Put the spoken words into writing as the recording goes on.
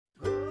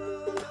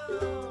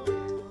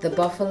the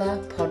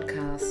Buffalo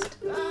Podcast.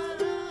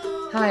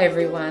 Hi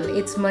everyone,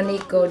 it's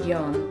Monique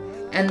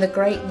Gaudion, and the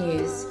great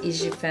news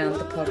is you found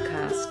the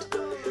podcast,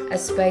 a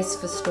space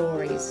for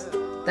stories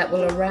that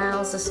will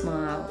arouse a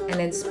smile and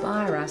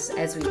inspire us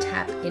as we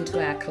tap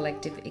into our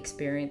collective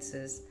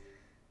experiences.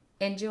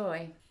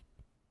 Enjoy.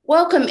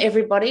 Welcome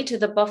everybody to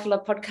the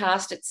Buffalo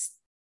Podcast. It's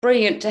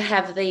brilliant to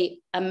have the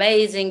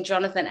amazing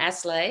Jonathan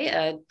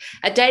Aslay,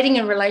 a dating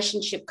and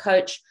relationship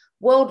coach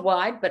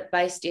worldwide, but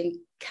based in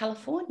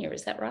California.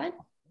 Is that right?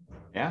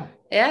 Yeah.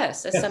 Yeah,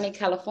 so sunny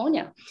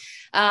California.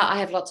 I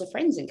have lots of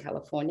friends in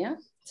California.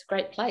 It's a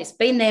great place.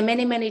 Been there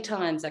many, many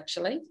times,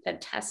 actually.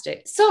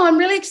 Fantastic. So I'm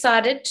really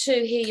excited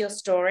to hear your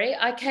story.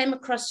 I came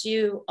across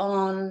you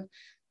on,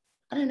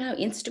 I don't know,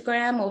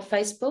 Instagram or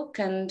Facebook,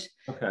 and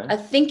I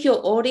think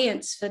your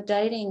audience for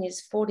dating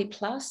is 40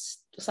 plus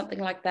or something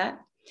like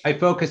that. I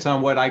focus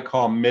on what I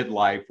call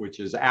midlife, which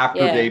is after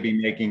baby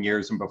making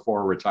years and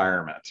before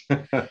retirement.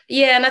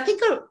 Yeah, and I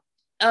think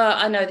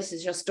I know this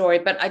is your story,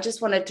 but I just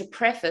wanted to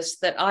preface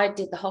that I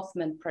did the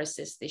Hoffman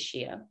process this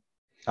year.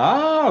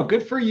 Oh,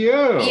 good for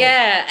you.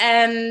 Yeah,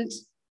 and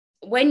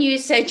when you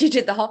said you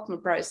did the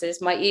Hoffman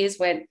process, my ears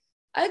went,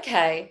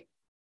 okay,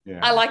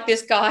 I like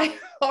this guy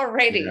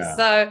already. Yeah.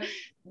 So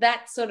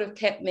that sort of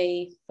kept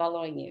me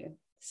following you.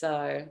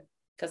 So,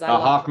 because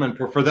Hoffman,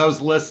 for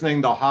those listening,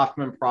 the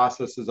Hoffman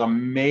process is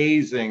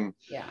amazing.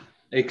 Yeah.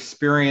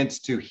 Experience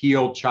to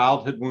heal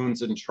childhood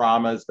wounds and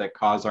traumas that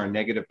cause our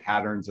negative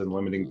patterns and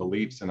limiting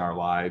beliefs in our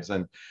lives.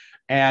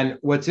 And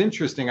what's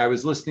interesting, I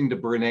was listening to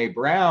Brene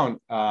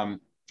Brown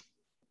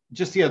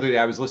just the other day.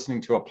 I was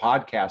listening to a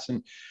podcast,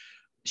 and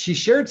she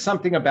shared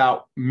something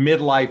about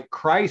midlife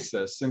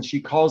crisis, and she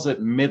calls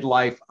it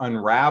midlife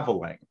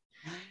unraveling.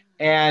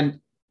 And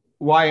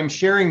why I'm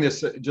sharing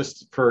this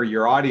just for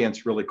your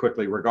audience really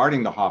quickly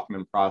regarding the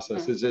Hoffman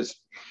process is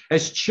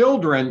as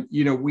children,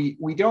 you know,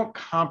 we don't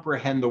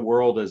comprehend the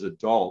world as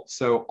adults.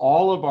 So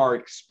all of our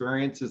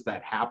experiences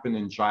that happen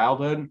in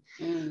childhood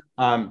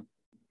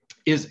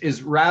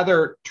is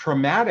rather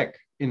traumatic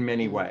in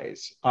many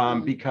ways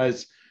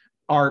because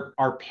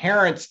our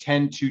parents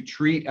tend to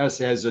treat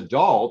us as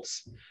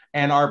adults,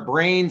 and our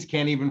brains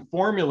can't even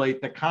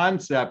formulate the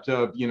concept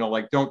of, you know,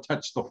 like, don't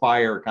touch the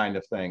fire kind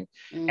of thing.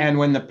 And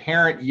when the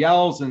parent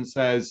yells and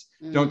says,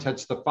 don't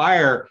touch the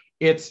fire,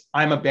 it's,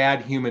 I'm a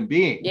bad human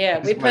being. Yeah,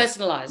 we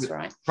personalize,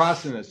 right?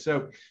 Process.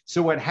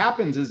 So what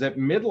happens is at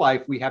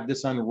midlife, we have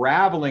this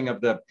unraveling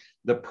of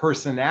the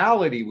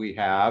personality we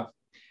have.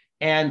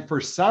 And for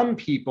some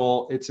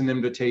people, it's an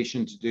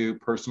invitation to do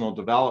personal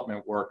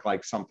development work,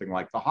 like something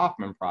like the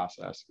Hoffman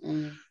process.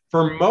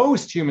 For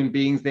most human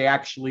beings, they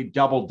actually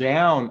double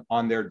down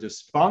on their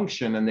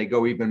dysfunction, and they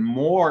go even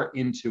more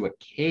into a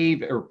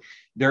cave, or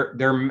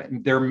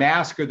their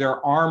mask or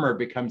their armor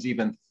becomes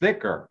even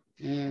thicker.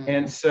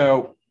 And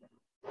so,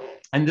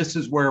 and this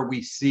is where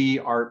we see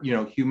our, you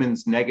know,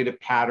 humans' negative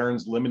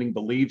patterns, limiting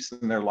beliefs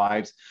in their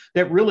lives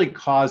that really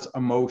cause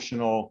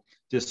emotional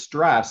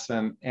distress.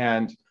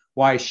 And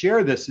why I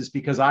share this is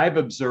because I've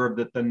observed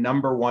that the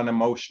number one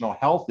emotional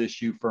health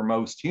issue for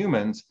most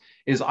humans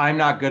is I'm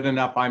not good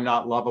enough, I'm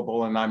not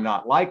lovable, and I'm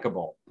not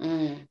likable.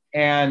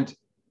 And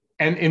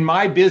in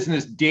my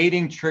business,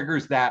 dating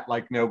triggers that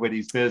like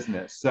nobody's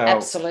business. So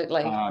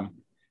absolutely. And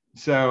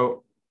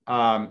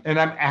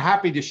I'm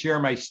happy to share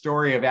my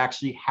story of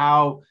actually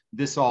how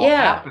this all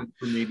happened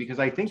for me, because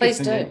I think it's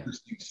an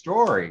interesting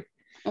story.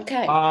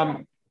 Okay.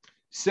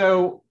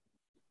 So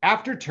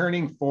after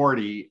turning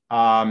 40,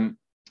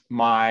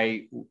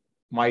 my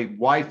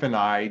wife and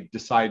I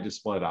decided to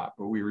split up.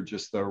 We were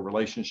just, the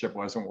relationship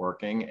wasn't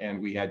working,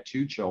 and we had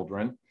 2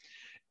 children.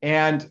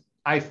 And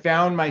I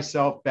found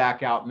myself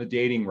back out in the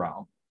dating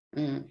realm.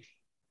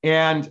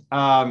 And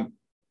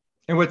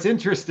what's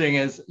interesting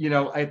is, you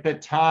know, at the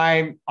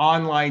time,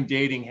 online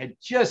dating had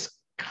just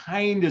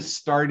kind of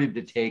started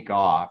to take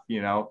off.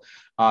 You know,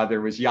 there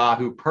was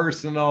Yahoo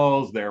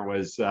Personals, there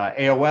was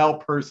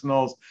AOL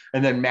Personals,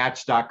 and then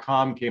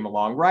Match.com came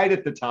along right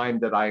at the time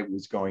that I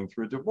was going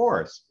through a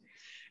divorce.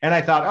 And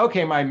I thought,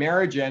 okay, my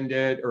marriage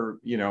ended, or,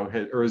 you know,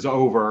 or is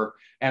over,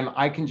 and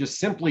I can just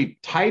simply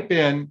type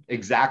in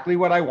exactly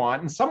what I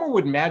want, and someone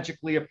would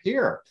magically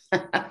appear.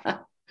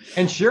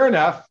 And sure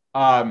enough,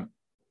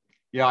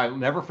 yeah, I'll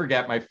never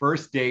forget my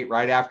first date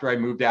right after I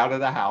moved out of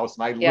the house.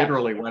 And I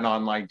literally went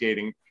online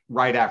dating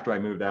right after I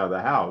moved out of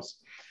the house.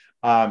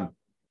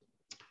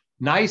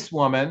 Nice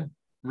woman,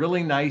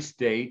 really nice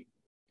date,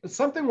 but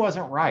something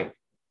wasn't right.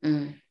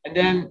 And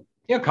then,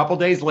 you know, a couple of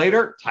days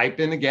later, type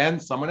in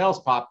again, someone else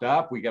popped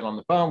up. We get on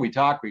the phone, we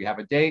talk, we have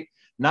a date.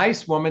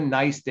 Nice woman,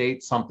 nice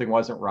date, something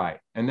wasn't right.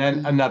 And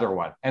then another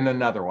one, and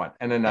another one,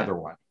 and another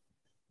one.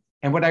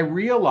 And what I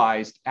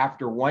realized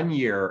after 1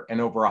 year and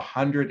over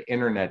 100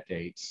 internet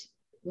dates,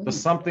 the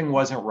something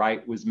wasn't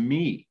right was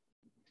me.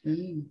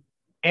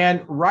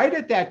 And right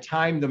at that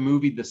time, the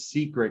movie The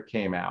Secret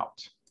came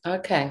out.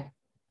 Okay.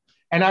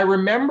 And I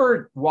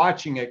remember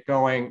watching it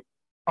going,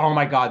 oh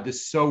my God,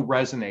 this so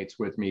resonates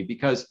with me,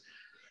 because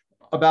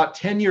about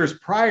 10 years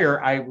prior,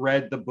 I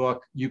read the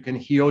book, You Can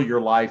Heal Your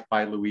Life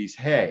by Louise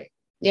Hay.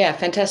 Yeah,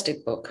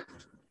 fantastic book.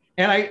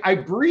 I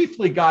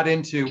briefly got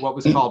into what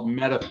was called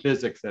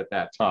metaphysics at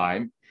that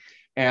time.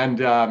 And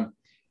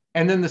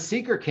then The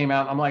Secret came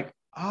out. I'm like,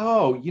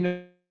 oh,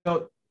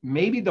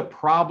 maybe the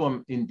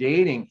problem in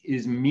dating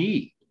is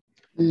me.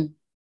 Mm.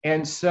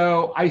 And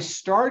so I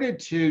started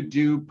to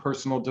do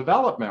personal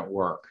development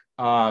work.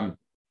 I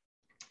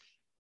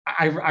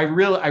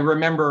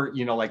remember,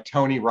 like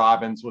Tony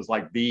Robbins was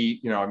like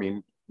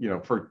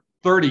for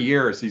 30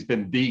 years, he's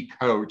been the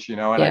coach,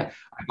 and I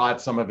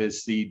bought some of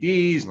his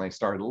CDs and I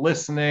started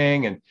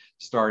listening and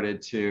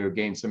started to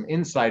gain some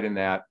insight in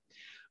that.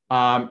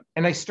 And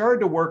I started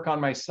to work on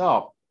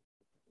myself.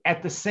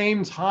 At the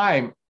same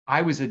time,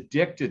 I was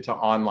addicted to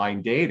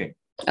online dating.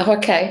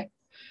 Okay.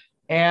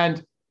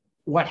 And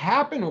what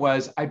happened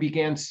was I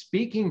began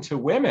speaking to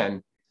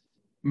women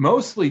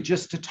mostly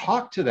just to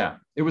talk to them.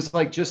 It was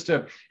like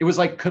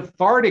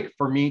cathartic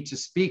for me to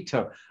speak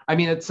to. I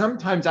mean,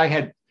 sometimes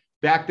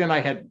back then I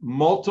had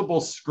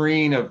multiple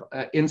screen of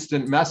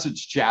instant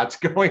message chats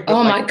going.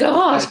 Oh my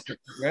God.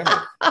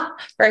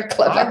 Very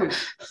clever.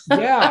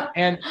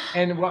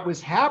 And what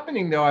was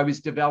happening though, I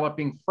was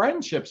developing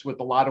friendships with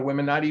a lot of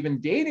women, not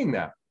even dating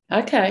them.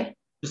 Okay.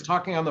 Just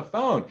talking on the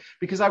phone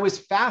because I was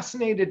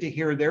fascinated to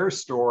hear their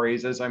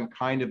stories as I'm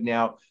kind of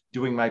now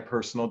doing my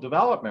personal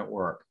development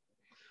work.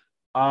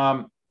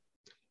 And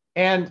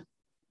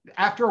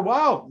after a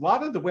while, a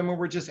lot of the women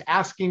were just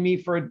asking me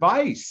for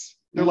advice.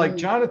 They're like,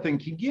 Jonathan,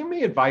 can you give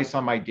me advice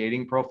on my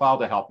dating profile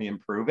to help me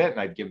improve it? And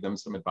I'd give them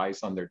some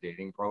advice on their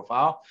dating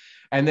profile.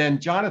 And then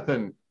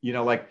Jonathan,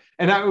 and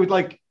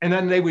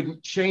then they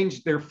would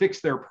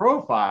fix their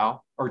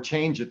profile or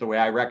change it the way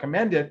I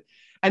recommend it.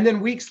 And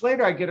then weeks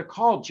later, I get a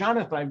call,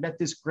 Jonathan, I met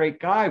this great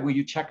guy. Will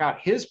you check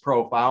out his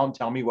profile and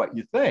tell me what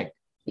you think?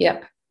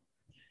 Yep.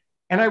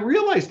 And I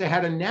realized I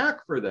had a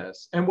knack for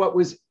this. And what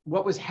was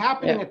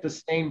happening at the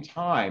same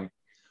time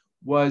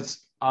was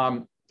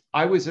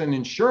I was an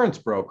insurance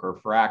broker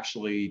for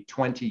actually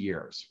 20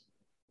 years.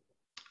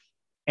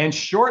 And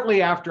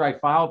shortly after I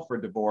filed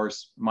for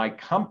divorce, my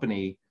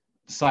company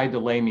decided to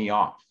lay me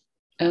off.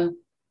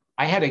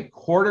 I had a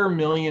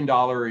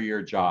 $250,000 a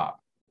year job,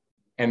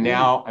 and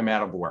now I'm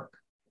out of work.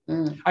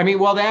 I mean,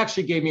 well, they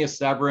actually gave me a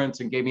severance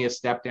and gave me a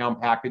step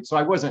down package.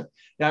 So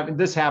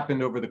this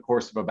happened over the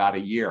course of about a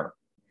year.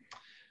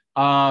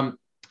 And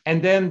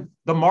then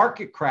the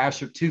market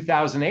crash of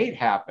 2008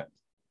 happened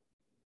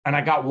and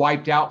I got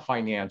wiped out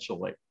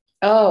financially.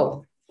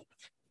 Oh.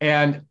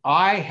 And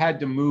I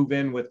had to move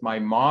in with my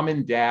mom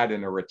and dad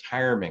in a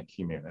retirement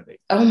community.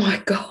 Oh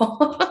my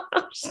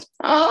gosh.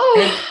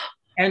 Oh.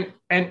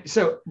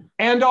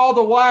 And all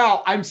the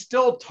while I'm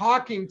still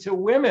talking to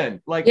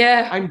women.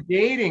 I'm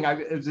dating. I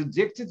was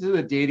addicted to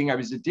the dating. I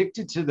was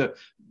addicted to the,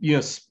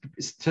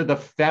 to the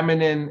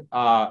feminine,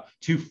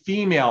 to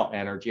female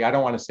energy. I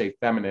don't want to say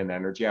feminine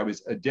energy. I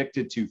was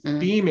addicted to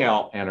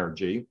female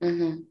energy.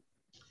 Mm-hmm.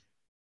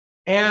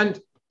 And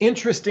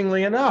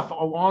interestingly enough,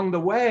 along the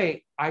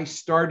way, I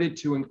started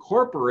to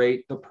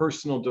incorporate the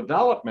personal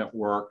development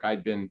work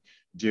I'd been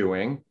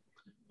doing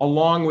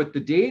along with the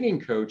dating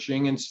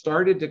coaching and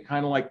started to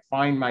kind of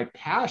find my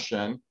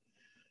passion,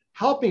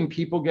 helping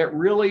people get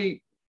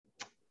really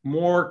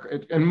more,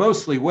 and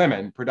mostly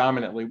women,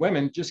 predominantly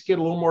women, just get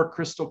a little more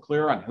crystal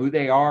clear on who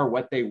they are,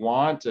 what they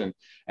want, and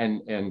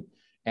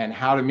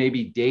how to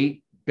maybe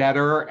date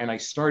better. And I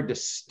started to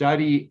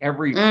study I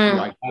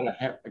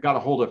got a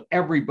hold of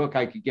every book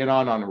I could get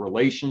on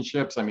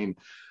relationships. I mean,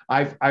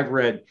 I've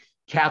read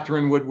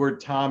Catherine Woodward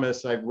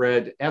Thomas, I've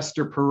read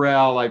Esther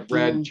Perel, I've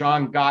read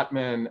John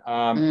Gottman,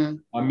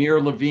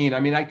 Amir Levine. I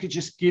mean, I could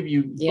just give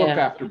you book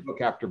after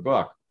book after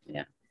book.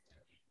 Yeah.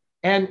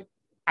 And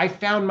I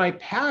found my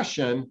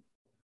passion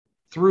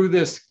through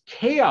this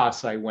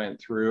chaos I went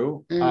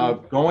through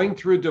of going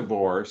through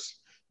divorce,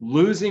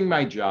 losing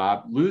my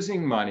job,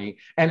 losing money.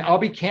 And I'll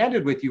be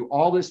candid with you,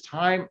 all this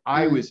time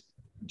I was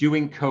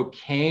doing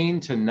cocaine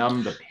to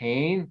numb the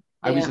pain.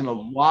 I was in a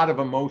lot of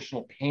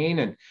emotional pain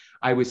and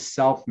I was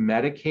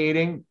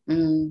self-medicating.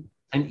 And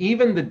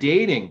even the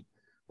dating,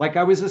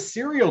 I was a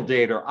serial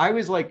dater. I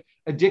was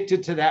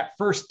addicted to that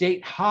first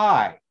date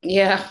high.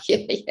 Yeah.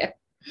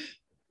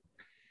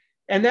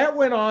 And that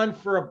went on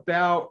for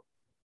about,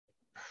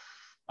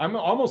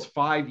 almost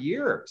 5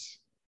 years.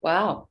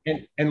 Wow.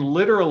 And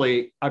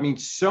literally, I mean,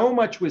 so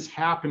much was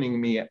happening to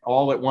me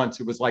all at once.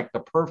 It was like the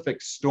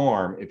perfect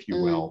storm, if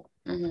you will.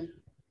 Mm-hmm.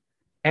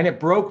 And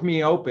it broke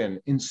me open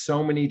in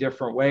so many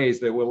different ways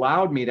that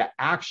allowed me to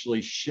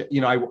actually,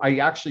 I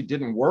actually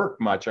didn't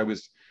work much. I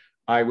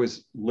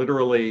was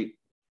literally,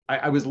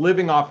 I was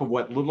living off of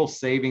what little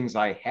savings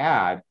I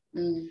had.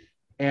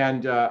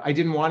 And I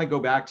didn't want to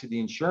go back to the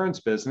insurance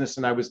business.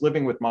 And I was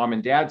living with mom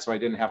and dad, so I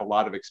didn't have a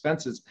lot of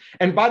expenses.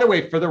 And by the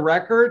way, for the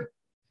record,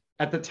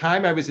 at the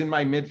time I was in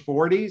my mid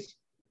 40s,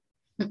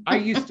 I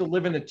used to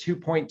live in a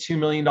 $2.2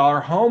 million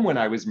home when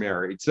I was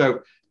married.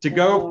 So to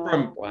go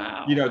from,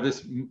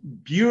 this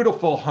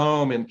beautiful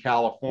home in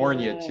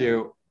California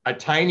to a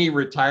tiny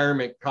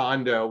retirement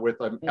condo with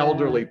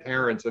elderly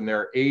parents in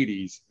their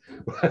 80s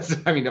was,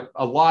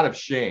 a lot of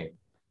shame.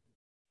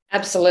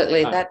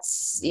 Absolutely.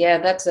 That's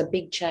a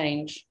big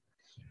change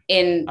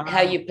in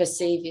how you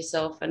perceive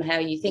yourself and how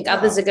you think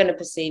others are going to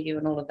perceive you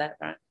and all of that,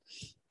 right?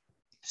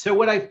 So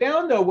what I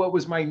found, though, what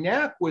was my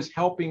knack was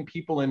helping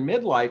people in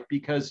midlife,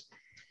 because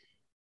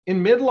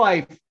in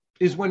midlife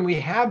is when we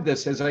have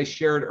this, as I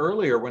shared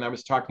earlier, when I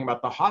was talking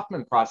about the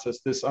Hoffman process,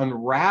 this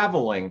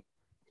unraveling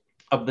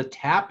of the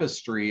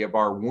tapestry of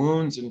our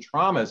wounds and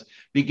traumas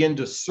begin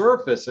to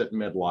surface at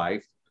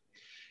midlife.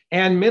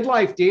 And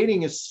midlife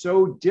dating is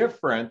so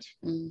different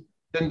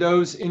than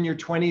those in your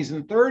 20s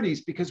and 30s,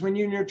 because when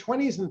you're in your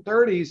 20s and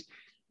 30s,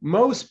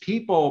 most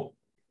people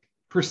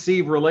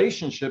perceive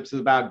relationships as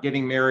about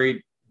getting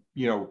married,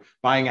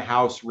 buying a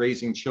house,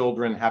 raising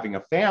children, having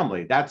a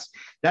family. That's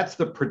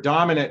the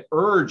predominant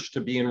urge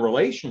to be in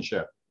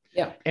relationship.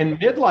 Yeah. And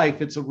midlife,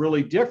 it's a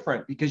really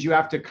different, because you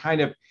have to kind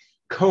of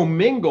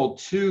commingle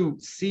two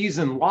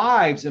seasoned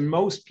lives, and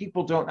most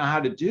people don't know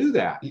how to do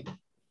that.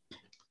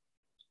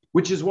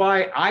 Which is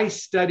why I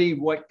study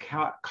what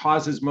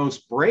causes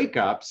most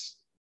breakups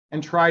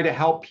and try to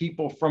help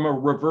people from a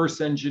reverse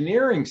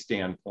engineering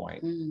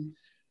standpoint.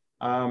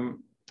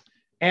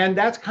 And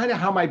that's kind of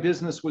how my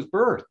business was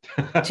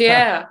birthed.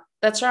 Yeah,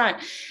 that's right.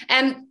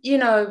 And,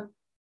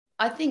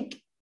 I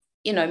think,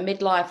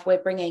 midlife,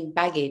 we're bringing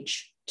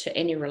baggage to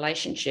any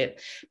relationship.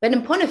 But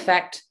in point of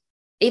fact,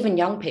 even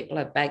young people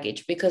have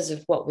baggage because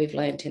of what we've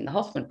learned in the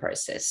Hoffman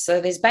process. So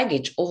there's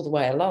baggage all the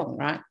way along,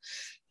 right?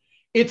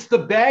 It's the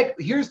bag.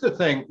 Here's the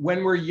thing.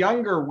 When we're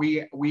younger,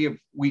 we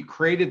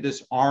created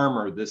this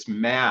armor, this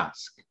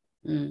mask.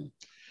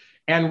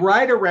 And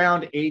right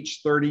around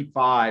age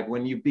 35,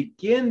 when you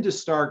begin to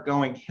start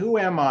going, who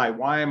am I?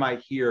 Why am I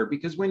here?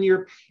 Because when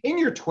you're in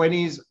your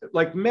 20s,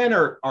 like, men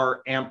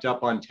are amped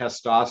up on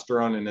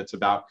testosterone, and it's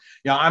about,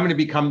 I'm going to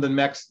become the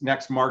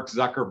next Mark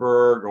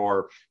Zuckerberg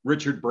or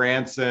Richard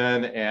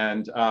Branson,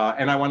 and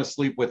I want to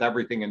sleep with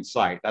everything in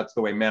sight. That's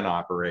the way men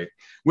operate.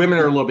 Women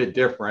are a little bit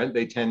different.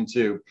 They tend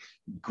to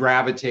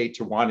gravitate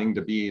to wanting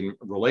to be in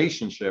a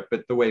relationship,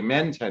 but the way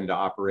men tend to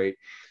operate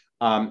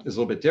is a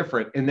little bit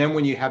different. And then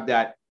when you have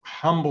that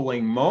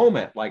humbling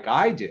moment, like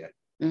I did,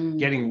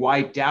 getting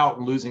wiped out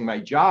and losing my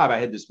job, I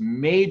had this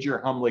major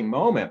humbling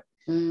moment.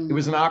 It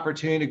was an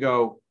opportunity to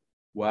go,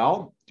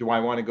 well, do I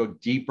want to go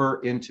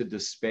deeper into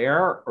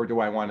despair, or do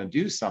I want to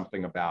do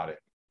something about it?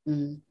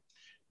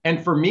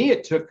 And for me,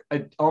 it took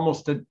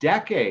almost a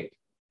decade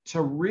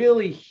to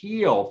really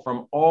heal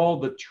from all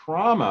the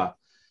trauma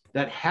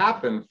that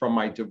happened from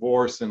my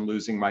divorce and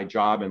losing my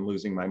job and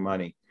losing my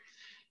money.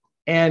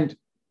 And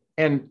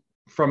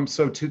from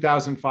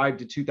 2005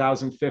 to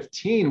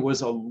 2015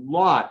 was a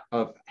lot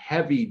of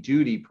heavy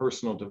duty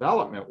personal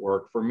development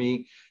work for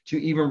me to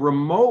even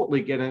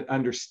remotely get an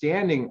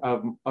understanding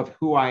of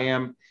who I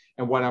am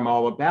and what I'm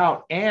all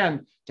about,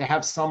 and to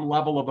have some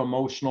level of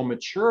emotional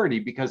maturity,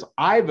 because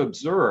I've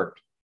observed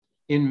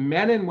in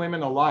men and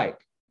women alike,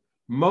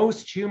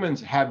 most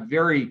humans have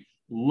very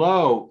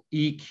low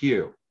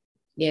EQ.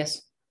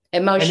 Yes.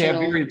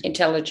 Emotional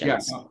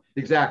intelligence. Yeah,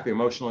 exactly.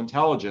 Emotional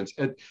intelligence.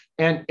 And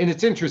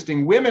it's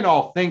interesting. Women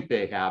all think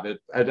they have it.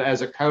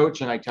 As a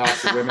coach, and I talk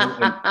to women,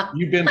 and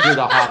you've been through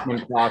the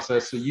Hoffman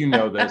process, so you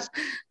know this.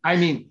 I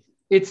mean,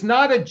 it's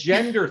not a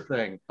gender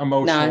thing,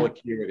 emotional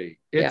acuity.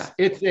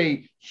 It's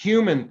a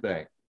human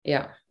thing.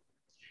 Yeah.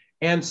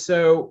 And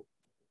so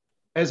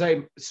as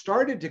I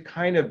started to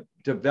kind of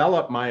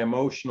develop my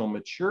emotional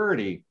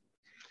maturity,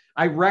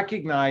 I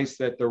recognized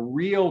that the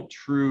real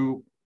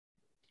true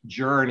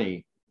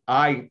journey,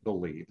 I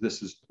believe,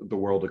 this is The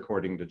World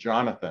According to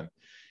Jonathan,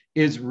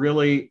 is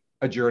really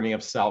a journey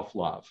of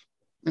self-love.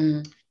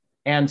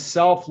 And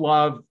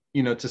self-love,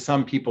 to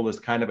some people is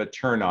kind of a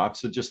turnoff.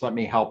 So just let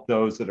me help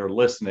those that are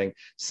listening.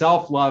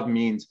 Self-love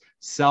means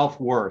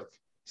self-worth,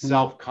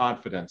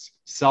 self-confidence,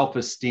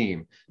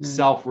 self-esteem,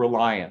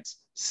 self-reliance,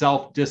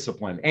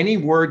 self-discipline. Any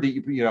word that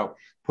you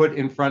put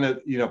in front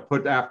of,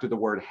 put after the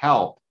word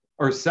help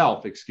or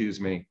self,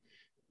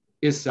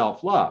 is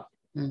self-love.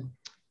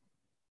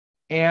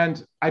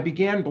 And I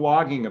began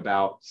blogging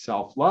about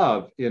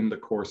self-love in the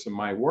course of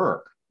my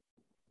work.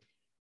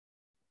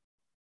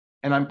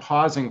 And I'm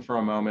pausing for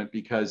a moment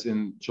because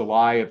in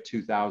July of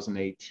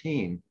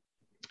 2018,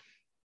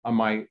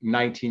 my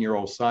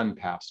 19-year-old son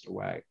passed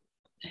away.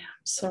 Yeah,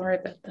 sorry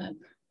about that.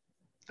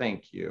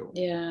 Thank you.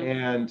 Yeah.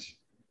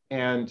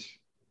 And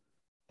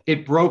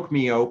it broke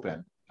me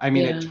open. I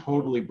mean, it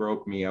totally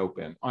broke me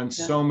open on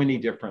so many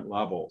different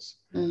levels.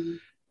 And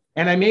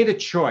I made a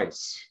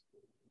choice.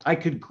 I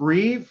could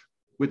grieve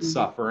with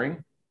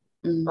suffering,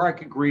 or I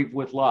could grieve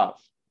with love.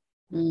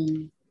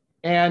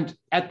 And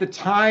at the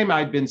time,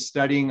 I'd been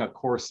studying A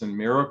Course in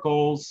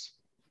Miracles,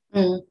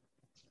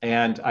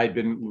 and I'd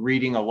been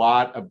reading a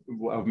lot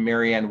of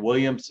Marianne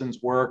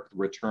Williamson's work,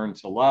 Return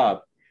to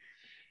Love.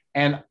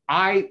 And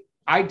I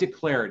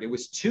declared, it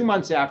was 2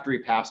 months after he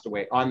passed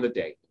away on the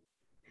date.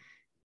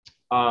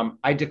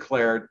 I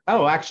declared,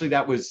 actually,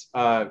 that was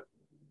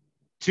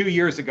 2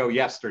 years ago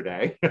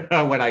yesterday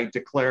when I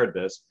declared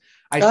this.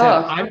 I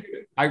said,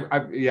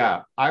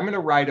 I'm going to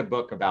write a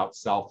book about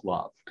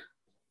self-love,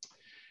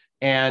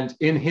 and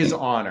in his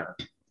honor,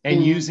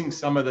 and using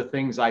some of the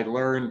things I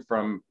learned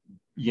from,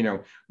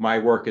 my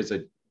work as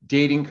a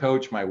dating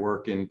coach, my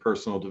work in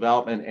personal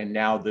development, and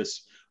now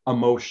this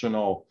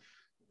emotional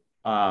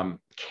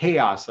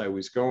chaos I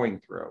was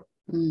going through.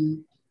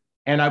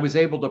 And I was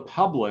able to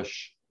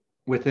publish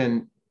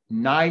within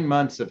 9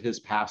 months of his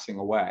passing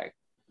away.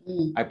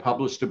 I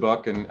published a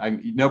book, and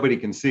nobody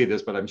can see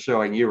this, but I'm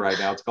showing you right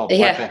now. It's called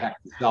What the Heck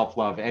is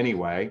Self-Love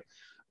Anyway?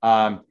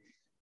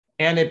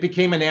 And it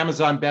became an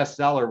Amazon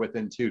bestseller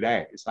within 2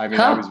 days. I mean,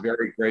 I was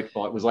very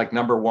grateful. It was like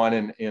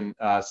 #1 in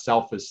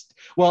self-esteem.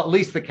 Well, at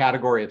least the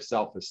category of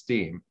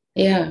self-esteem.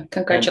 Yeah,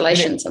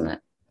 congratulations on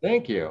that.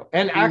 Thank you.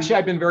 And actually,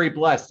 I've been very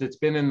blessed. It's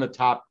been in the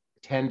top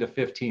 10 to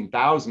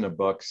 15,000 of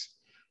books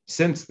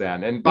since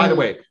then. And by the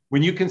way,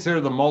 when you consider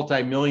the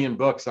multi-million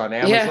books on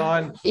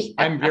Amazon,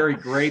 I'm very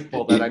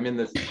grateful that I'm in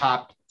this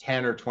top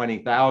 10 or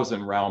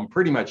 20,000 realm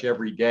pretty much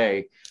every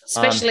day.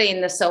 Especially in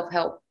the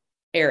self-help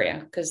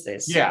area, because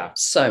there's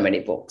so many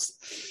books.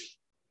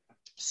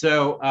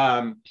 So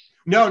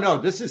no,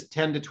 this is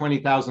 10 to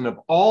 20,000 of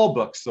all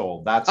books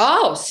sold. That's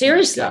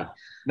seriously? Yeah.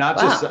 Not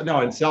just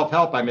in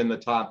self-help, I'm in the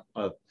top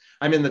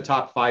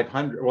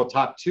 500, well,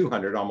 top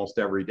 200 almost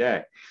every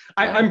day.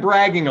 I'm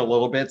bragging a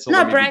little bit. So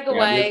brag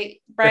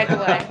away.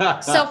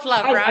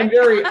 Self-love, right? I'm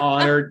very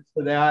honored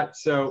for that.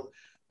 So,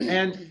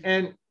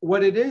 and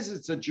what it is,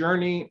 it's a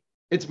journey.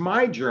 It's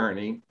my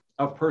journey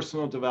of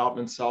personal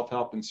development,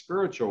 self-help, and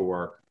spiritual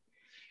work.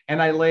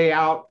 And I lay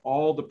out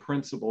all the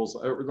principles,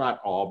 or not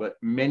all, but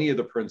many of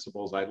the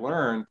principles I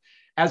learned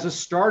as a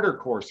starter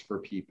course for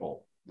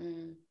people.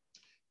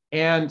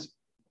 And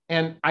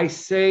I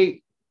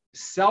say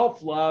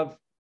self-love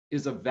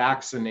is a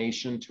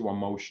vaccination to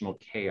emotional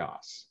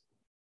chaos.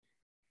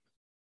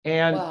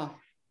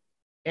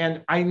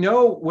 And I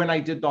know when I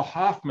did the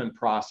Hoffman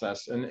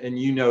process, and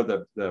you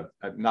know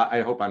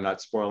I hope I'm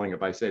not spoiling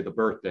if I say the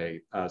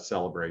birthday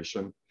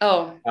celebration.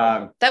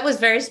 That was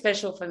very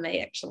special for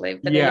me, actually.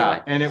 But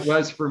anyway. And it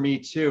was for me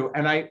too.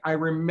 And I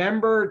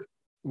remembered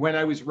when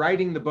I was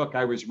writing the book,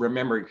 I was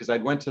remembering, because I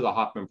went to the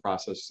Hoffman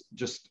process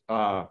just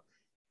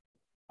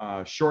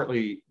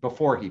shortly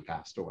before he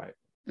passed away.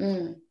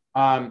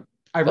 I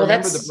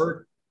remember the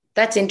birth.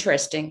 That's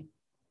interesting.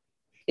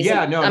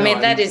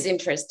 That is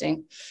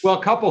interesting. Well,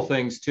 a couple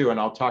things too, and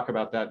I'll talk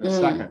about that in a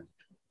second.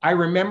 I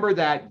remember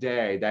that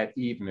day, that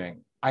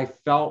evening, I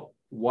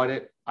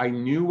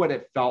knew what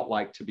it felt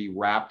like to be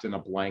wrapped in a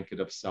blanket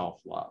of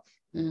self-love.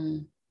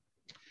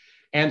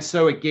 And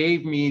so it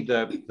gave me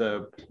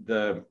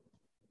the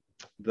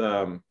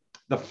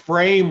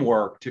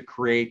framework to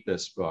create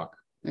this book.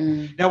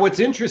 Now, what's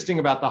interesting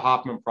about the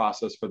Hoffman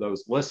process for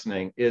those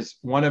listening is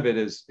one of it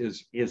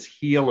is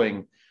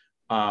healing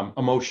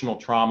emotional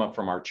trauma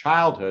from our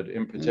childhood,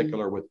 in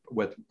particular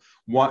with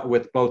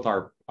both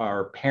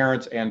our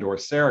parents and or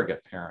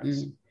surrogate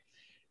parents.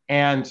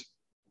 And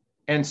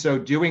so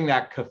doing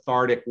that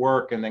cathartic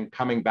work and then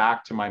coming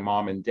back to my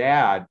mom and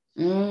dad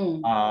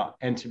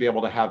and to be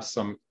able to have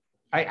some,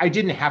 I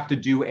didn't have to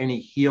do any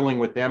healing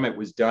with them. It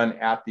was done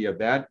at the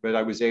event, but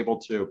I was able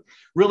to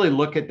really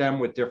look at them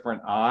with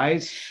different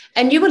eyes.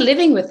 And you were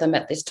living with them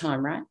at this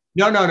time, right?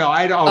 No.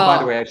 By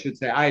the way, I should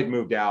say I had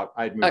moved out.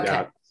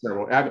 Out.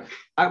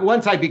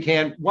 Once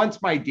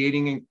my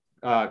dating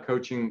and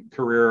coaching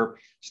career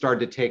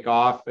started to take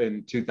off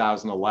in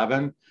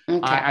 2011,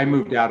 I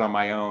moved out on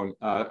my own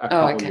a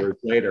couple years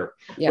later.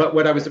 But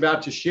what I was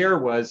about to share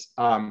was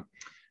I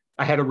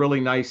had a really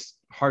nice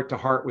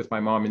heart-to-heart with my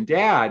mom and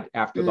dad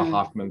after the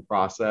Hoffman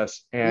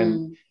process.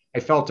 And I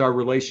felt our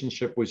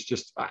relationship was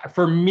just,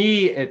 for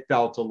me, it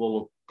felt a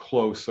little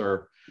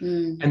closer.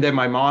 And then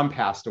my mom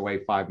passed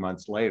away 5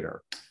 months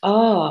later.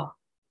 Wow.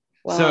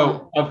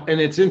 So,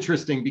 and it's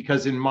interesting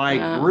because in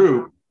my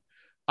group,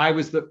 I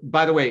was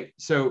by the way,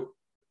 so,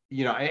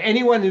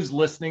 anyone who's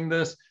listening to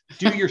this,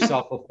 do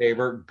yourself a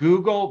favor,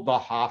 Google the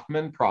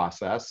Hoffman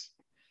process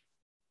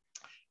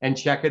and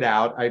check it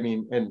out. I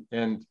mean,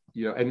 and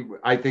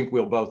I think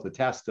we'll both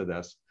attest to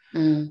this.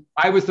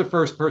 I was the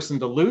first person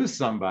to lose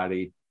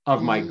somebody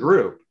of my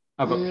group,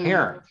 of a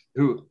parent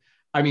who,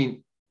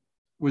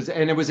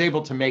 was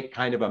able to make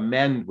kind of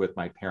amend with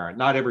my parent.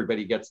 Not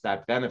everybody gets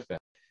that benefit.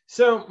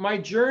 So my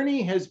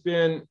journey has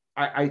been,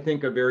 I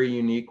think, a very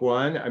unique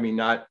one.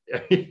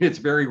 It's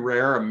very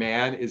rare. A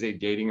man is a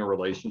dating or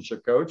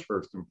relationship coach,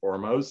 first and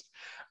foremost.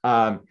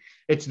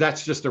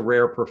 That's just a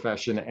rare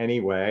profession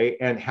anyway.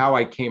 And how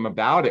I came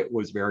about it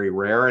was very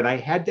rare. And I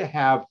had to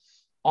have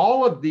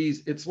all of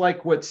these. It's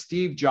like what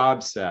Steve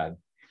Jobs said.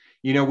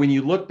 When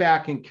you look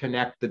back and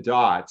connect the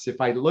dots, if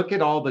I look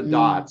at all the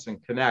dots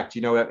and connect,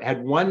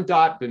 had one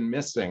dot been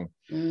missing,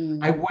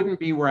 I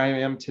wouldn't be where I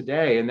am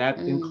today. And that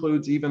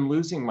includes even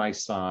losing my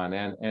son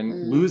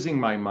and losing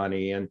my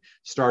money and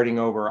starting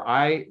over.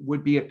 I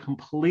would be a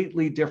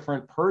completely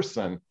different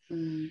person.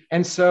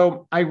 And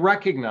so I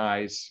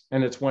recognize,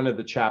 and it's one of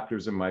the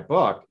chapters in my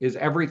book, is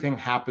everything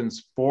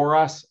happens for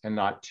us and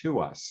not to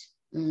us.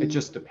 It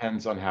just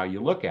depends on how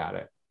you look at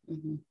it.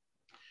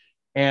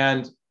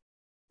 And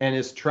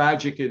as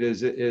tragic it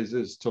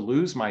is to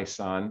lose my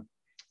son.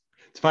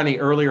 It's funny,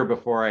 earlier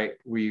before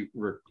we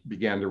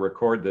began to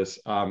record this,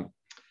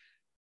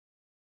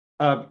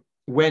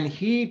 when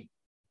he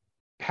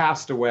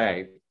passed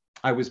away,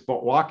 I was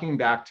walking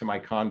back to my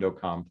condo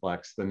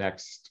complex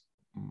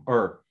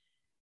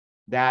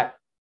that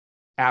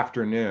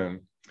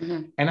afternoon,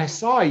 and I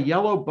saw a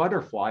yellow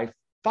butterfly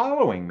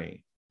following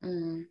me.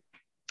 And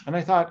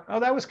I thought, oh,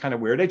 that was kind of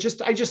weird. I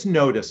just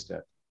noticed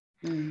it.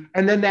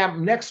 And then that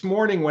next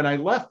morning when I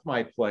left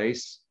my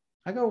place,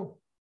 I go,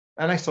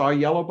 and I saw a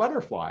yellow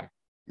butterfly.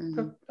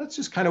 That's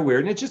just kind of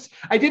weird. And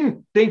I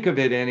didn't think of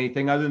it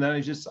anything other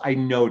than I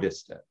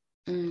noticed it.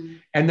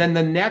 And then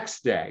the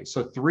next day,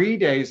 so 3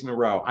 days in a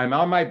row, I'm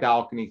on my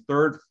balcony,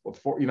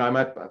 I'm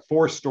at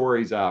 4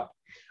 stories up.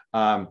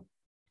 And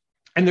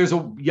there's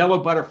a yellow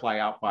butterfly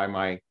out by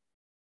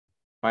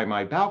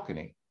my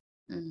balcony.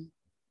 And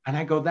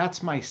I go,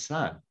 that's my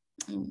son.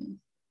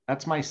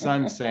 That's my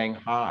son saying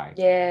hi.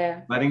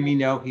 Yeah. Letting me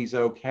know he's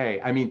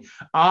okay. I mean,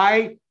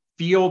 I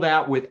feel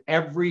that with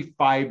every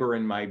fiber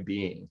in my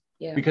being.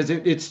 Yeah. Because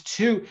it's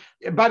too,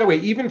 by the way,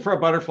 even for a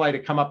butterfly to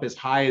come up as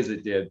high as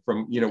it did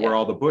from, where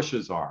all the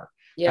bushes are,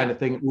 kind of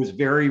thing, it was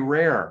very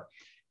rare.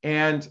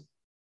 And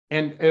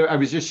I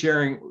was just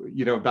sharing,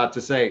 about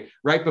to say,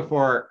 right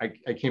before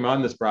I came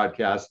on this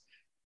broadcast,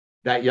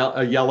 that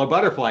a yellow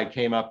butterfly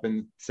came up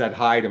and said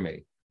hi to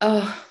me.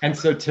 Oh. And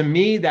so to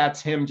me,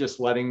 that's him just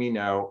letting me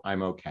know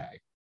I'm okay.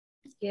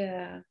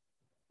 Yeah.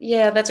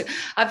 Yeah,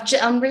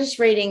 I'm just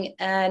reading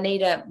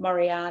Anita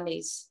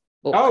Moriarty's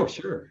book. Oh,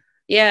 sure.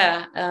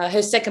 Yeah,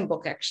 her second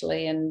book,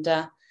 actually, and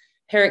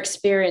her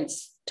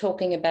experience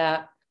talking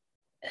about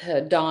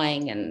her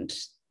dying and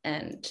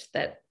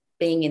that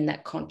being in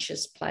that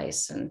conscious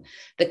place and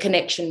the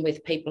connection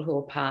with people who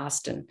are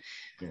past. And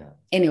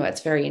anyway,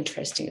 it's very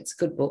interesting. It's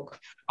a good book.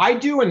 I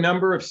do a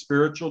number of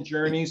spiritual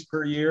journeys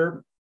per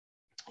year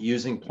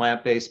using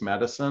plant-based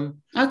medicine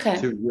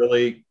to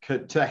really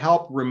to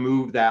help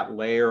remove that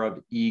layer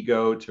of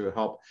ego, to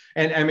help.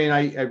 And I mean,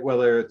 I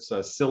whether it's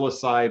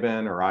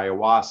psilocybin or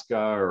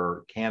ayahuasca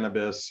or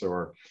cannabis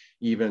or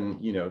even,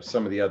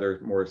 some of the other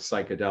more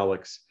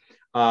psychedelics,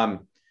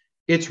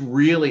 it's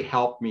really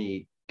helped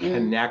me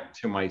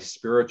connect to my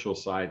spiritual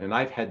side. And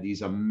I've had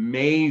these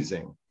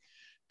amazing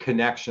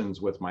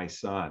connections with my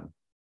son.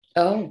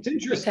 Oh, it's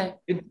interesting.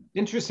 Okay.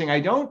 Interesting. I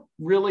don't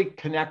really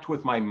connect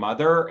with my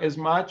mother as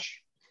much.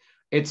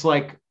 It's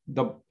like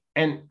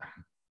and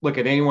look,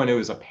 at anyone who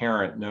is a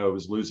parent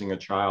knows losing a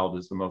child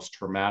is the most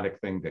traumatic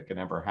thing that can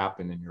ever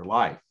happen in your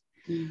life.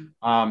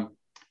 And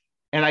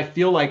I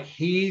feel like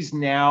he's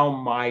now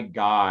my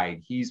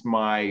guide. He's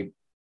my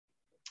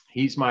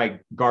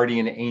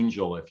guardian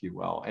angel, if you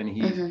will.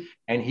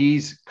 And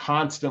he's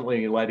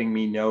constantly letting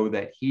me know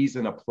that he's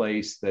in a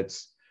place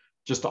that's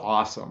just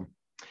awesome.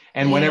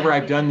 And whenever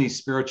I've done these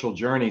spiritual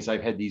journeys,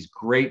 I've had these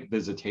great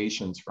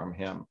visitations from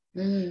him.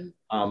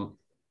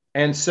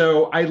 And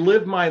so I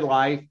live my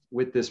life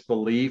with this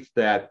belief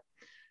that,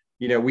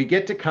 we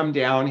get to come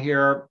down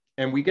here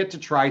and we get to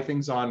try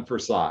things on for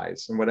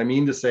size. And what I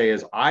mean to say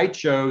is I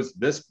chose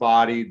this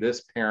body,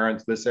 this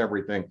parents, this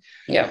everything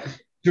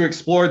to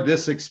explore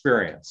this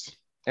experience.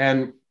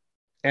 And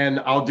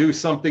I'll do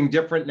something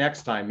different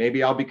next time.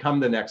 Maybe I'll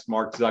become the next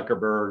Mark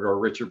Zuckerberg or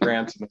Richard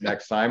Branson the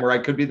next time, or I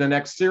could be the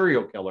next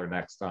serial killer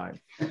next time.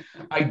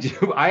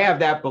 I have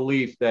that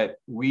belief that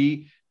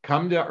we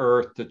come to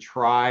Earth to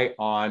try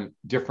on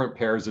different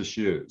pairs of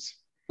shoes.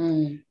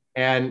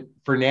 And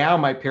for now,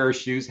 my pair of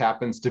shoes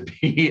happens to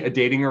be a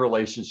dating and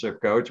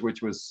relationship coach,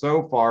 which was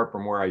so far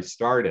from where I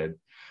started.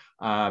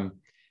 And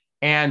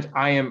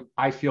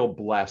I feel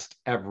blessed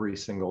every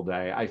single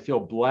day. I feel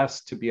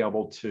blessed to be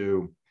able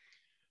to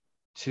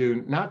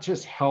not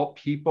just help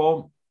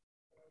people.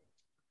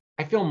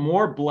 I feel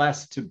more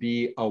blessed to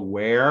be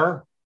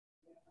aware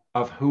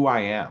of who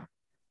I am.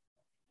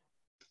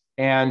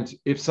 And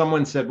if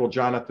someone said, well,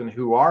 Jonathan,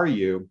 who are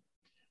you?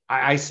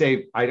 I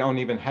say, I don't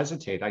even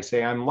hesitate. I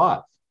say, I'm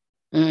love.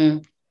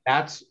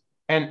 That's,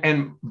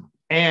 and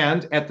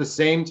at the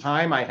same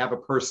time, I have a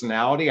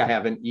personality. I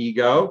have an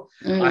ego.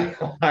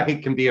 I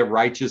can be a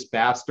righteous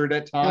bastard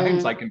at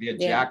times. I can be a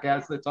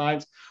jackass at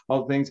times,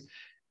 all things.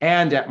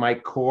 And at my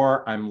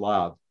core, I'm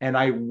love. And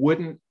I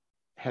wouldn't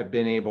have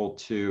been able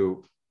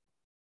to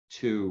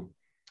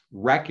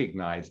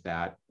recognize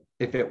that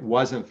if it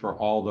wasn't for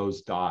all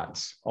those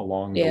dots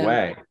along the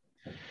way.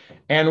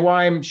 And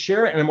why I'm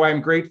sharing and why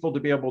I'm grateful to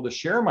be able to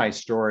share my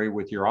story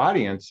with your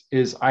audience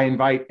is I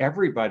invite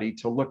everybody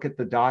to look at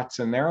the dots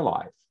in their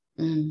life.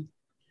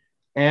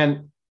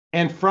 And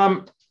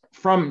from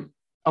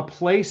a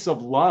place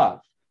of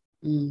love.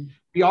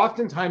 We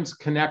oftentimes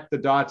connect the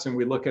dots and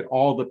we look at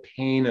all the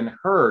pain and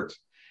hurt,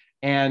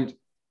 and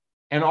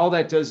all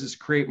that does is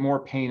create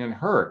more pain and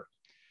hurt.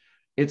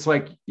 It's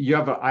like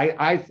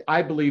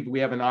I believe we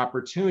have an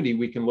opportunity.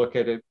 We can look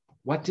at it.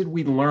 What did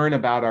we learn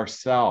about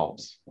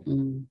ourselves?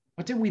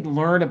 What did we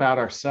learn about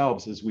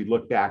ourselves as we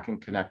look back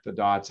and connect the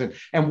dots?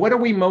 And what are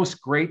we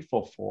most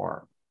grateful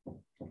for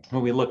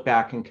when we look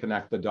back and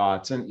connect the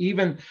dots? And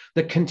even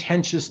the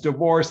contentious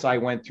divorce I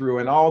went through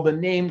and all the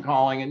name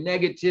calling and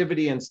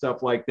negativity and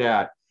stuff like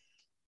that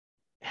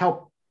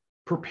help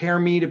prepare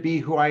me to be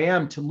who I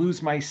am, to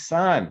lose my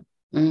son.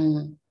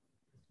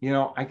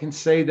 I can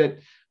say that,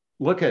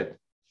 look at,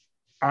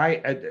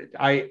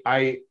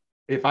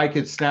 if I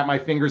could snap my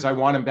fingers, I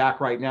want him back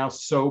right now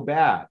so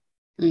bad.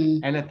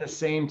 And at the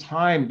same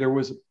time, there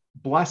was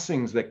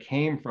blessings that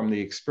came from the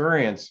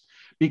experience,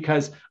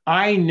 because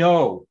I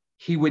know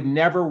he would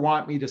never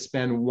want me to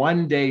spend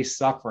one day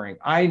suffering.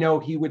 I know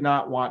he would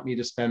not want me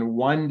to spend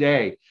one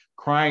day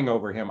crying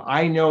over him.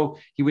 I know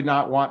he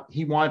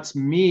wants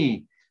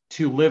me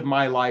to live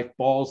my life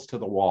balls to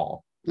the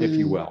wall, if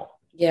you will.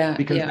 Yeah.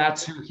 Because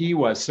that's who he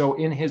was. So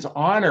in his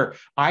honor,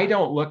 I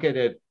don't look at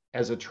it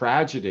as a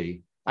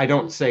tragedy. I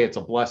don't say it's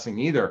a blessing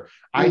either.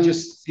 I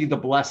just see the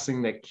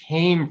blessing that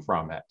came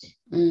from it.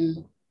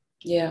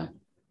 Yeah.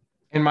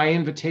 And my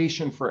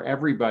invitation for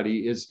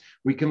everybody is,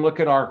 we can look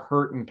at our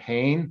hurt and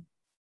pain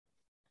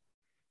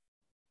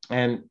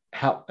and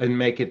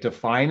make it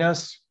define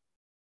us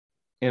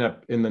in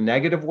the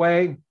negative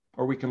way,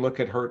 or we can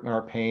look at hurt and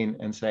our pain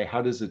and say,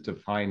 how does it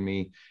define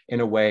me in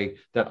a way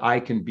that I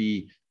can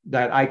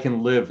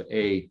live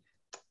a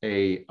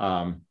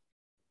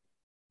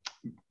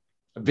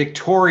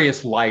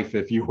victorious life,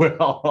 if you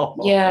will.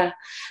 Yeah.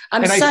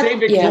 I say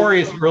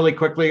victorious really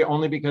quickly,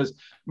 only because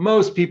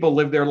most people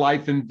live their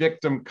life in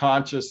victim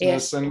consciousness.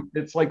 Yes. And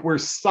it's like we're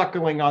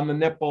suckling on the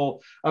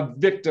nipple of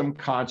victim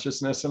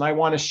consciousness. And I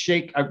want to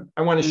shake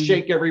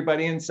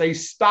everybody and say,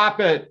 stop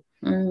it.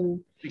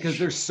 Because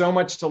there's so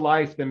much to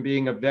life than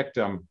being a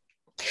victim.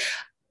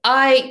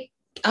 I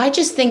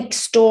just think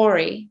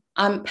story.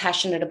 I'm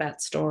passionate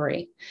about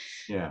story.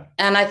 Yeah.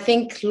 And I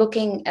think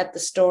looking at the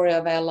story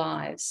of our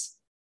lives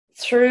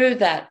through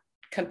that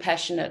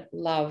compassionate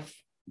love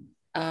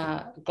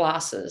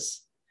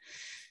glasses.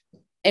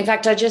 In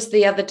fact,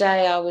 the other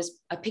day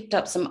I picked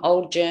up some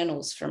old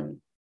journals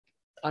from,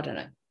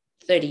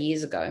 30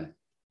 years ago.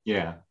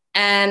 Yeah.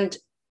 And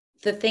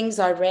the things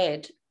I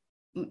read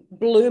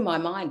blew my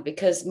mind,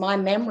 because my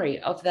memory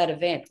of that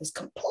event was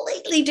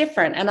completely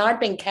different. And I'd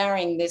been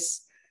carrying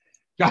this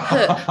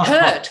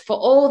hurt for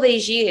all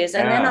these years.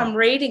 And then I'm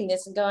reading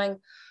this and going,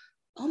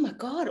 oh my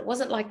God, it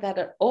wasn't like that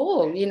at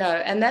all,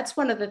 and that's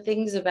one of the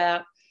things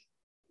about,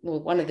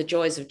 one of the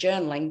joys of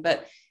journaling,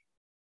 but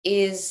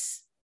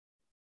is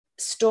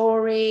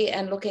story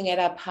and looking at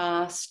our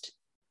past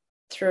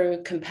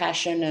through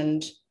compassion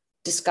and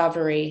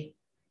discovery.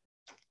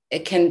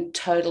 It can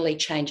totally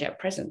change our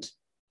present.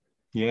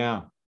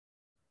 Yeah.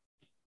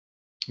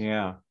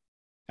 Yeah,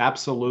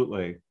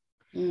 absolutely.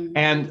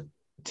 And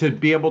to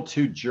be able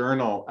to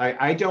journal,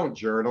 I don't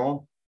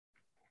journal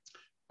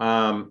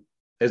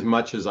as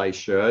much as I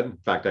should. In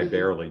fact, I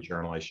barely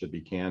journal. I should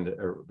be candid,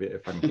 or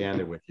if I'm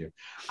candid with you.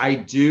 I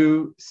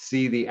do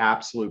see the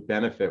absolute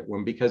benefit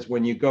because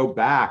when you go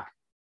back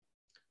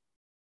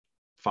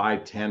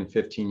 5, 10,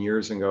 15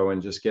 years ago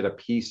and just get a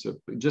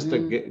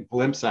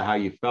glimpse of how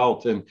you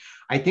felt. And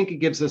I think it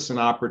gives us an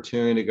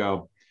opportunity to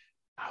go,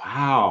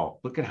 wow,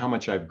 look at how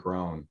much I've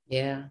grown.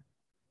 Yeah,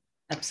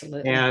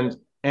 absolutely.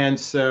 And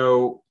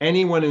so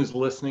anyone who's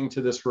listening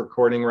to this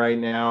recording right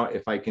now,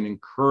 if I can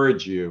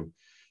encourage you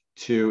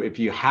to, if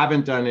you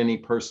haven't done any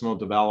personal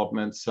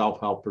development,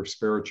 self-help, or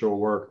spiritual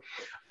work,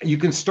 you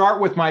can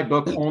start with my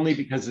book, only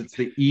because it's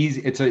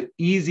an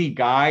easy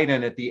guide.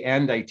 And at the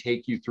end, I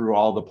take you through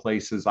all the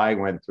places I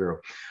went through.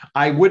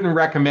 I wouldn't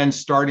recommend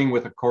starting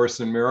with A Course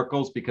in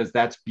Miracles, because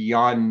that's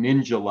beyond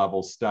ninja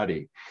level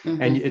study.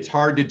 And it's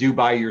hard to do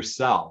by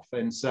yourself.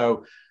 And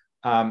so,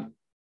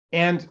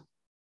 and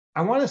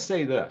I want to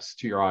say this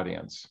to your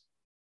audience.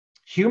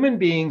 Human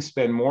beings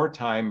spend more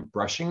time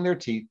brushing their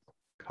teeth,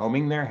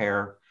 combing their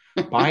hair,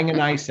 buying a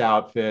nice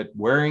outfit,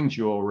 wearing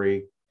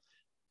jewelry,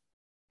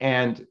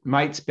 and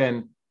might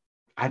spend,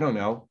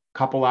 a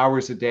couple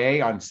hours a day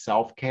on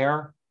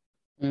self-care,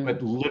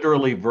 but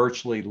literally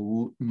virtually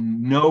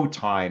no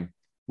time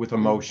with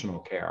emotional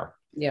care.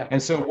 Yeah.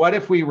 And so what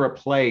if we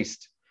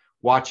replaced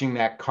watching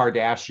that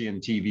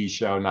Kardashian TV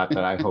show? Not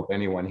that I hope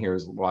anyone here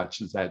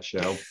watches that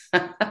show.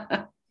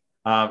 And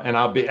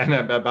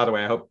by the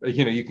way, I hope,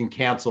 you can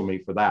cancel me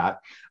for that.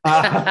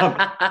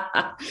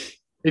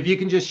 If you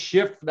can just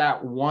shift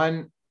that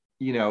one,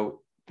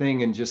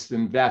 thing and just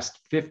invest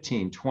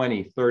 15,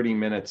 20, 30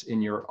 minutes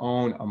in your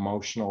own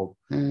emotional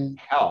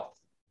health,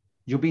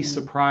 you'll be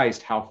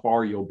surprised how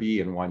far you'll be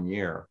in 1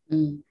 year.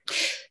 And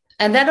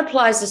that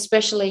applies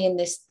especially in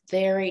this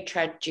very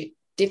tragic,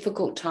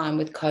 difficult time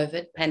with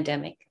COVID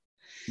pandemic.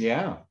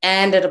 Yeah.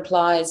 And it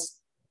applies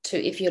to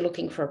if you're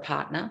looking for a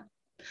partner,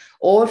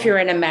 or if you're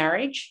in a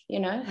marriage,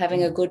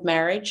 having a good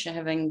marriage,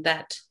 having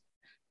that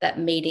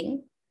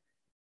meeting.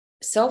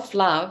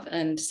 Self-love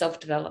and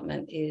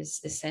self-development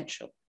is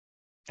essential.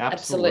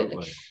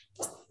 Absolutely.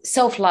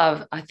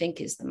 Self-love, I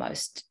think, is the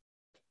most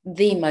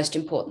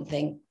important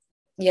thing.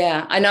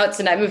 Yeah, I know it's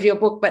the name of your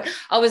book, but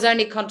I was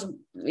only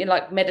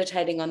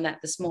meditating on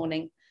that this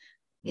morning.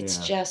 It's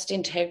just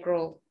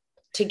integral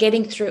to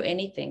getting through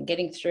anything,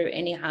 getting through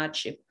any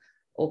hardship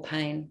or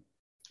pain,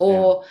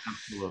 or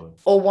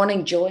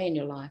wanting joy in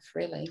your life,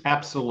 really.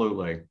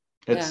 Absolutely.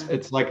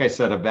 It's like I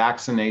said, a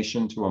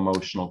vaccination to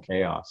emotional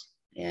chaos.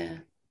 Yeah.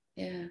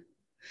 Yeah.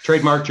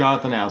 Trademark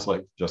Jonathan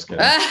Asley. Just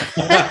kidding.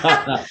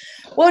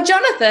 Well,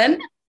 Jonathan,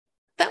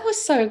 that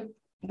was so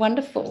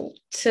wonderful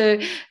to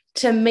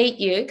meet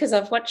you, because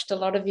I've watched a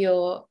lot of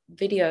your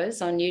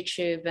videos on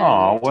YouTube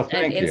Oh, well, and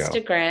thank you.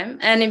 Instagram.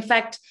 And in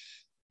fact,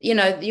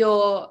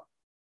 your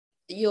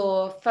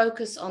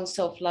focus on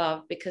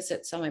self-love, because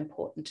it's so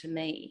important to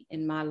me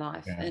in my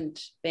life,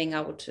 and being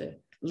able to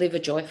live a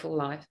joyful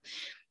life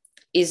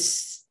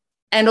is,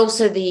 and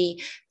also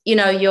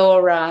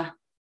your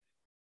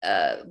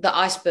the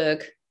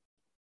iceberg.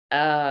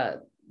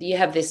 You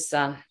have this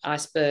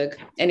iceberg.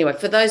 Anyway,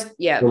 for those,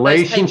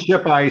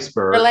 relationship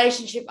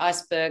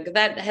iceberg,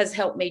 that has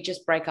helped me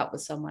just break up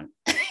with someone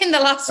in the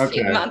last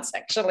few months,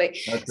 actually.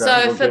 Okay. So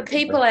well, for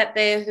people out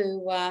there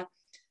who are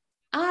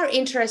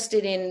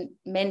interested in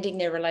mending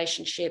their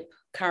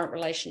current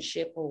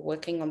relationship, or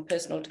working on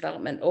personal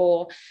development,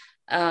 or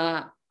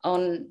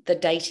on the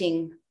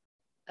dating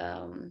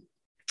in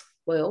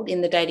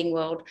the dating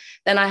world,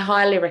 then I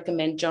highly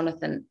recommend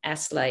Jonathan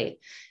Aslay,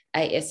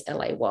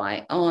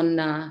 Aslay, on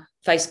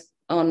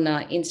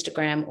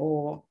Instagram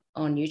or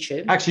on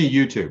YouTube. Actually,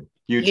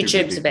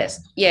 YouTube's the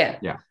best.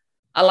 Yeah.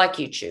 I like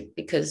YouTube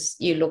because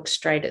you look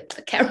straight at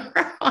the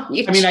camera on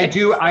YouTube. I mean,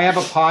 I have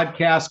a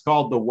podcast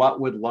called the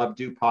What Would Love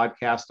Do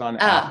podcast on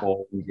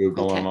Apple and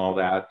Google and all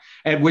that,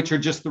 and which are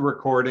just the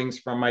recordings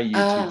from my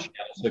YouTube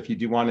channel. So if you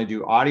do want to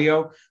do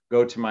audio,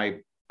 go to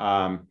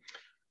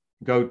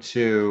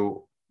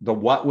the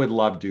What Would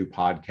Love Do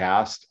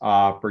podcast.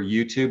 For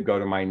YouTube, go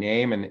to my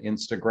name, and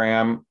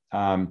Instagram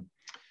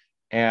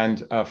and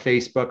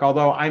Facebook,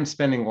 although I'm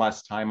spending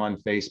less time on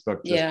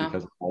Facebook just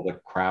because of all the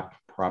crap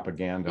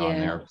propaganda on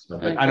there. So,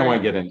 but I don't want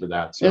to get into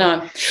that. So.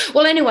 No.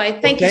 Well, anyway,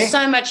 thank you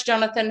so much,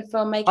 Jonathan,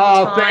 for making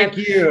time thank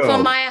you. for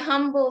my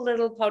humble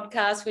little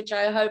podcast, which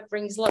I hope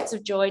brings lots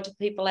of joy to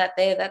people out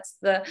there.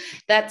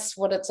 That's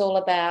what it's all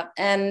about.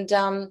 And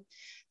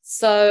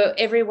so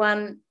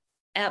everyone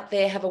out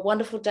there, have a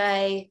wonderful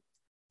day,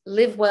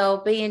 live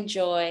well, be in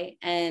joy,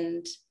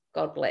 and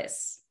God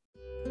bless.